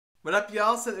What up,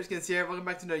 y'all? Seth Jenkins here. Welcome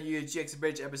back to another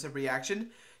YGXTAS episode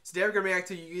reaction. Today we're going to react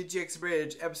to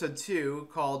YGXTAS episode 2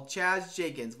 called Chazz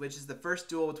Jenkins, which is the first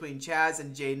duel between Chazz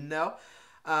and Jaden. Though,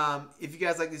 if you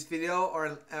guys like this video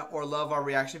or love our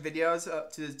reaction videos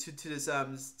to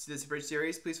this Abridged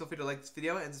series, please feel free to like this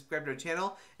video and subscribe to our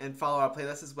channel and follow our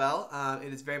playlist as well.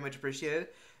 It is very much appreciated.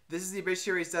 This is the Abridged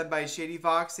series done by Shady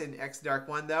Fox and X Dark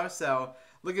One, though. So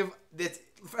look at this.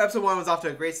 Episode 1 was off to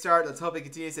a great start. Let's hope it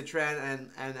continues the trend,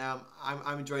 and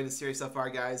I'm enjoying the series so far,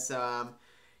 guys.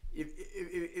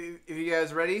 If you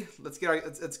guys are ready, let's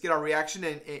get our reaction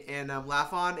and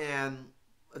laugh on, and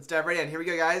let's dive right in. Here we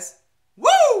go, guys.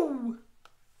 Woo!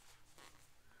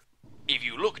 If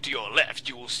you look to your left,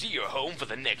 you will see your home for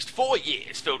the next 4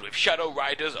 years, filled with shadow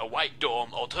riders, a white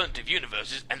dorm, alternative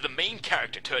universes, and the main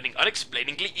character turning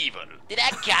unexplainably evil. Did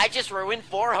that guy just ruin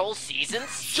 4 whole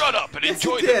seasons? Shut up and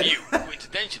enjoy the view!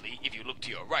 Coincidentally, if you look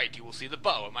to your right, you will see the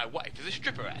bar where my wife is a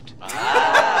stripper at.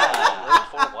 Ah,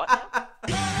 for what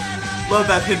now? Love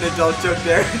that hidden adult joke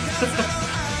there.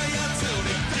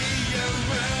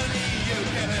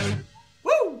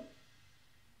 Woo!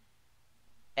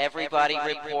 Everybody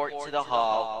report to the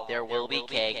hall. There will be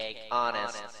cake.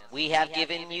 Honest. We have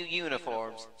given you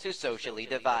uniforms to socially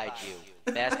divide you.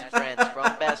 Best friends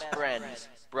from best friends.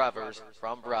 Brothers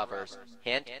from brothers.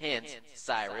 Hint, hint,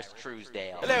 Cyrus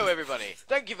Truesdale. Hello everybody,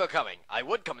 thank you for coming. I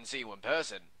would come and see you in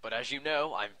person, but as you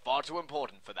know, I'm far too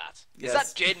important for that. Yes. Is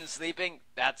that Jaden sleeping?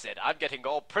 That's it, I'm getting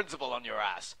all principal on your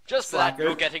ass. Just for Slacker. that,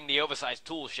 you're getting the oversized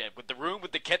tool shed with the room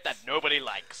with the kit that nobody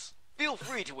likes. Feel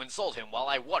free to insult him while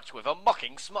I watch with a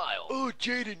mocking smile. Oh,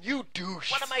 Jaden, you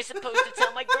douche. What am I supposed to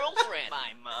tell my girlfriend?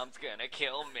 My mom's gonna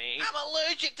kill me. I'm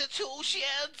allergic to tool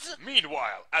sheds!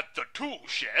 Meanwhile, at the tool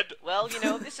shed... Well, you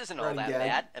know, this isn't all Running that gag.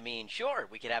 bad. I mean, sure,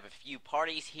 we could have a few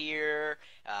parties here,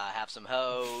 have some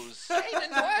hoes. Jaden,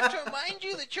 do I have to remind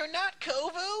you that you're not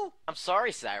Kovu? I'm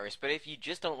sorry, Cyrus, but if you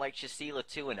just don't like Shasila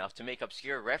 2 enough to make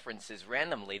obscure references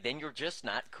randomly, then you're just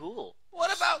not cool.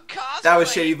 What about cosplay? That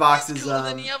was Shady Fox's It's cooler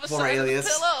than the other former side of the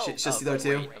alias. pillow. Just Oh,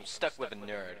 too. great, I'm stuck with a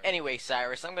nerd. Anyway,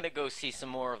 Cyrus, I'm gonna go see some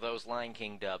more of those Lion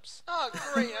King dubs. Oh,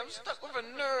 great, I'm stuck with a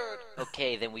nerd.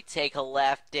 Okay, then we take a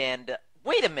left and...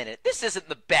 wait a minute, this isn't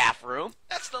the bathroom!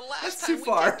 That's the last That's time too we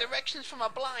far. get directions from a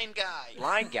blind guy.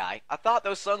 Blind guy? I thought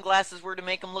those sunglasses were to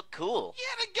make him look cool. He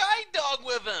had a guide dog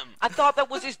with him. I thought that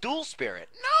was his dual spirit.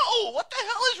 No, what the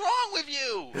hell is wrong with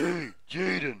you? Hey,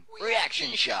 Jaden.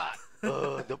 Reaction shot.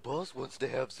 The boss wants to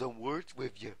have some words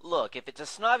with you. Look, if it's a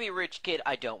snobby rich kid,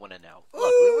 I don't want to know.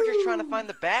 Look, we were just trying to find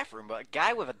the bathroom, but a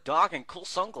guy with a dog and cool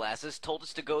sunglasses told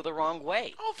us to go the wrong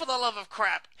way. Oh, for the love of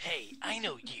crap. Hey, I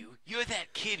know you. You're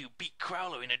that kid who beat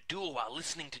Crowler in a duel while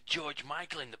listening to George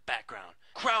Michael in the background.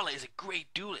 Crowler is a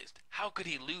great duelist. How could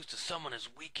he lose to someone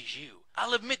as weak as you?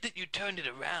 I'll admit that you turned it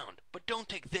around, but don't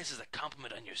take this as a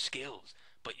compliment on your skills.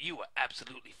 But you are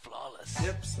absolutely flawless.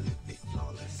 Absolutely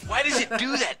flawless. Why does it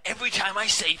do that every time I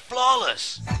say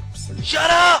flawless? Shut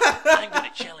up! I'm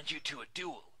gonna challenge you to a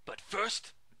duel. But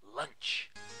first, lunch.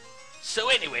 So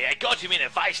anyway, I got him in a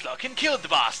vice lock and killed the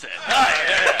bastard.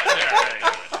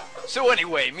 So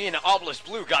anyway, me and Obelisk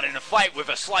Blue got in a fight with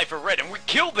a Slifer Red and we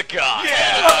killed the guy!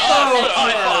 Oh,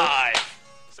 High five!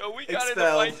 So we got in a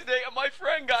Expelled. fight today and my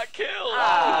friend got killed!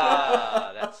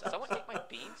 That's... someone take my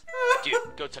beans? Dude,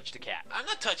 go touch the cat. I'm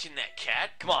not touching that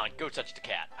cat. Come on, go touch the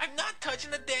cat. I'm not touching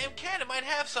the damn cat. It might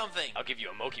have something. I'll give you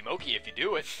a Moki Moki if you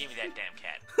do it. Give me that damn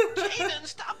cat. Jaden,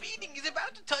 stop eating. He's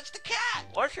about to touch the cat.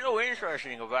 What's so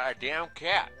interesting about a damn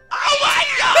cat? Oh my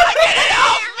god, get it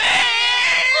off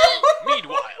me!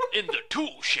 Meanwhile, in the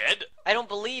tool shed... I don't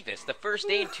believe this. The first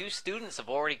day and 2 students have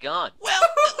already gone. Well,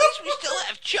 at least we still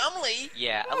have Chumley.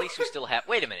 Yeah, at least we still have...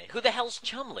 wait a minute, who the hell's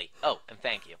Chumley? Oh, and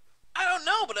thank you. I don't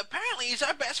know, but apparently he's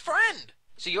our best friend.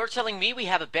 So you're telling me we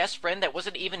have a best friend that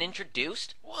wasn't even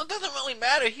introduced? Well, it doesn't really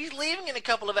matter. He's leaving in a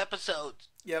couple of episodes.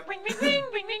 Yep. Ring, ring, ring,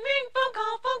 ring, ring, ring, phone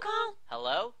call, phone call.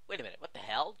 Hello? Wait a minute, what the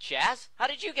hell? Chazz? How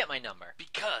did you get my number?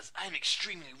 Because I'm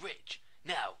extremely rich.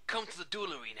 Now, come to the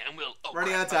duel arena and we'll... Oh,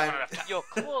 Running crap, out of time. I don't have time. Your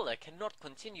caller cannot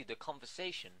continue the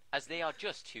conversation, as they are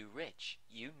just too rich.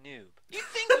 You noob. You'd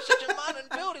think with such a modern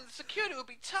building, the security would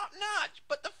be top-notch,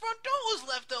 but the front door was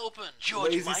left open.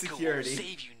 George Lazy Michael security. will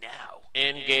save you now.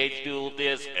 Engage dual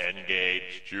disc.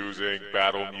 Engage. Choosing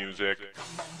battle music.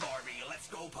 Barbie, let's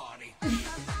go party.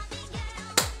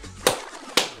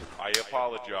 I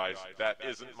apologize. That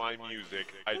isn't my music.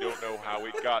 I don't know how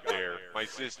it got there. My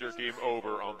sister came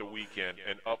over on the weekend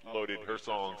and uploaded her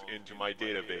songs into my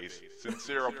database.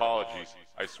 Sincere apologies.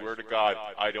 I swear to God,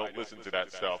 I don't listen to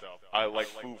that stuff. I like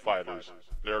Foo Fighters.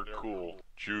 They're cool.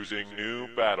 Choosing new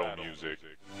battle music.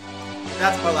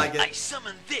 That's more like I it.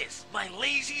 summon this, my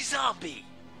lazy zombie.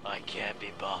 I can't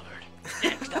be bothered.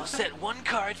 Next, I'll set one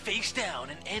card face down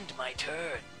and end my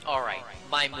turn. Alright,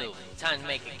 my move. Time to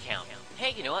make it count.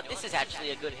 Hey, you know what? This is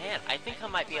actually a good hand. I think I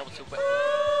might be able to...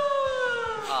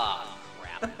 Ah,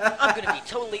 crap. I'm gonna be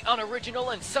totally unoriginal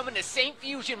and summon the same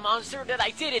fusion monster that I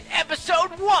did in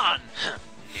episode 1!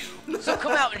 So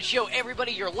come out and show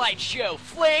everybody your light show,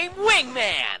 Flame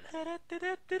Wingman!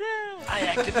 I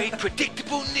activate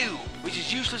Predictable Noob, which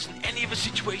is useless in any other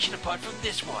situation apart from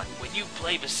this one. When you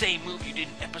play the same move you did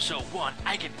in episode 1,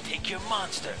 I get to take your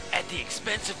monster at the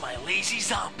expense of my lazy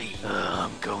zombie.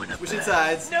 I'm going up Which there.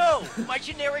 sides? No! My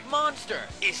generic monster!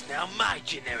 It's now my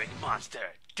generic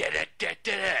monster.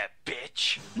 Da-da-da-da-da,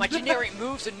 bitch. My generic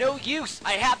moves are no use.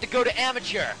 I have to go to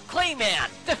amateur. Clayman,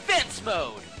 defense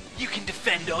mode! You can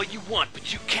defend all you want,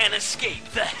 but you can't escape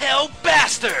the Hell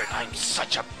Bastard! I'm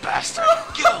such a bastard!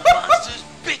 Go, monsters!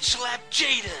 Bitch slap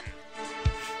Jaden!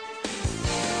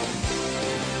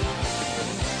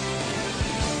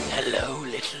 Hello,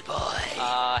 little boy.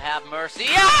 Have mercy.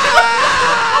 Hell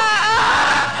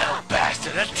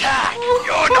Bastard, attack!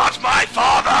 You're not my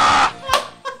father!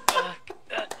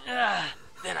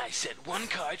 Then I set one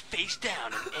card face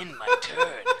down and end my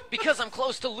turn. Because I'm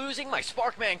close to losing, my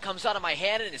Sparkman comes out of my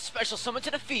hand and is special summoned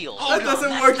to the field. That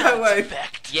doesn't work that way.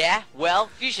 Effect. Yeah?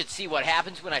 Well, you should see what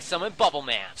happens when I summon Bubble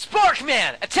Man.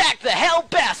 Sparkman, attack the Hell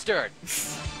Bastard!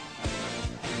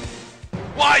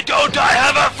 Why don't I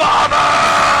have a father?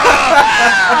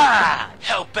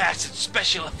 Hell Bastard's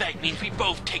special effect means we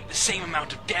both take the same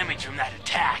amount of damage from that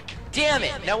attack. Damn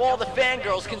it! Now all the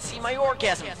fangirls can see my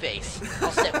orgasm face.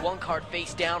 I'll set one card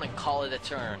face down and call it a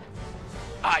turn.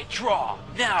 I draw.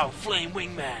 Now, Flame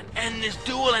Wingman, end this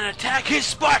duel and attack his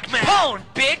Sparkman. Pwn,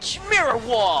 bitch! Mirror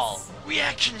Wall!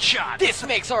 Reaction shot. This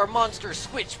makes our monster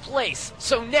switch place.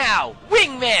 So now,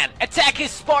 Wingman, attack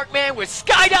his Sparkman with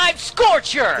Skydive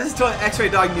Scorcher! This is totally X-Ray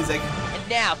Dog music. And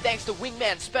now, thanks to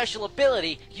Wingman's special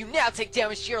ability, you now take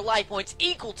damage to your life points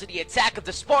equal to the attack of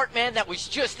the Sparkman that was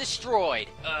just destroyed.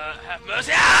 Have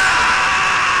mercy.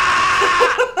 Ah!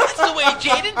 That's the way,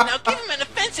 Jaden. Now give him an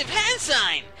offensive hand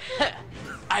sign.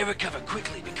 I recover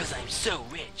quickly because I'm so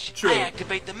rich. True. I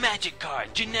activate the magic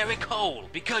card, Generic Hole.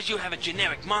 Because you have a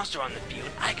generic monster on the field,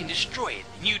 I can destroy it,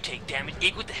 and you take damage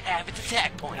equal to half its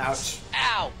attack points. Ouch.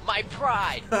 Ow, my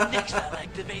pride! Next, I'll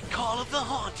activate Call of the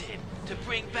Haunted to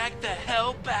bring back the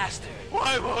Hell Bastard.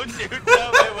 Why won't you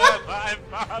tell me where my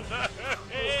father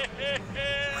is?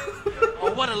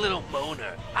 Oh, what a little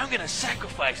moaner. I'm gonna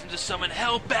sacrifice him to summon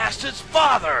Hell Bastard's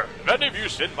father. Have any of you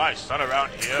seen my son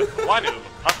around here? One of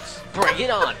punks. Bring it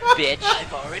on, bitch!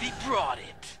 I've already brought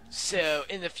it. So,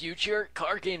 in the future,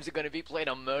 car games are gonna be played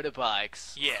on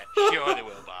motorbikes. Yeah, sure they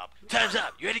will, Bob. Time's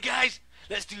up. You ready, guys?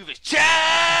 Let's do this.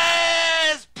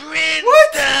 Chazz Princeton!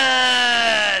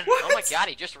 Oh my god,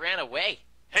 he just ran away.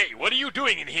 Hey, what are you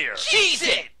doing in here? Cheese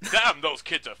it! Damn, those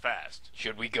kids are fast.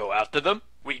 Should we go after them?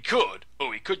 We could, or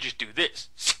we could just do this.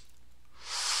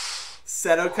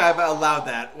 Seto Kaiba allowed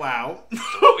that. Wow. So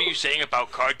what were you saying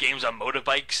about card games on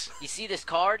motorbikes? You see this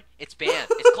card? It's banned.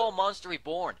 It's called Monster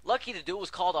Reborn. Lucky the duel was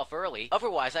called off early.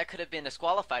 Otherwise, I could have been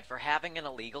disqualified for having an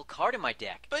illegal card in my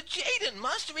deck. But Jaden,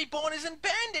 Monster Reborn isn't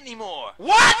banned anymore.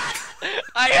 What?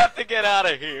 I have to get out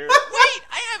of here. Wait,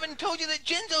 I haven't told you that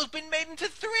Genzo's been made into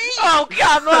 3. Oh,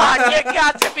 come on! You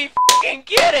got to be f***ing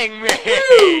kidding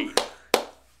me!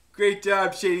 Great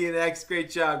job, Shady and X.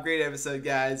 Great job. Great episode,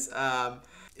 guys.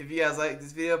 If you guys like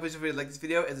this video, please feel free to like this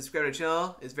video and subscribe to the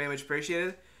channel. It's very much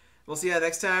appreciated. We'll see you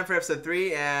next time for episode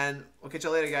 3, and we'll catch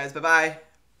y'all later, guys. Bye-bye.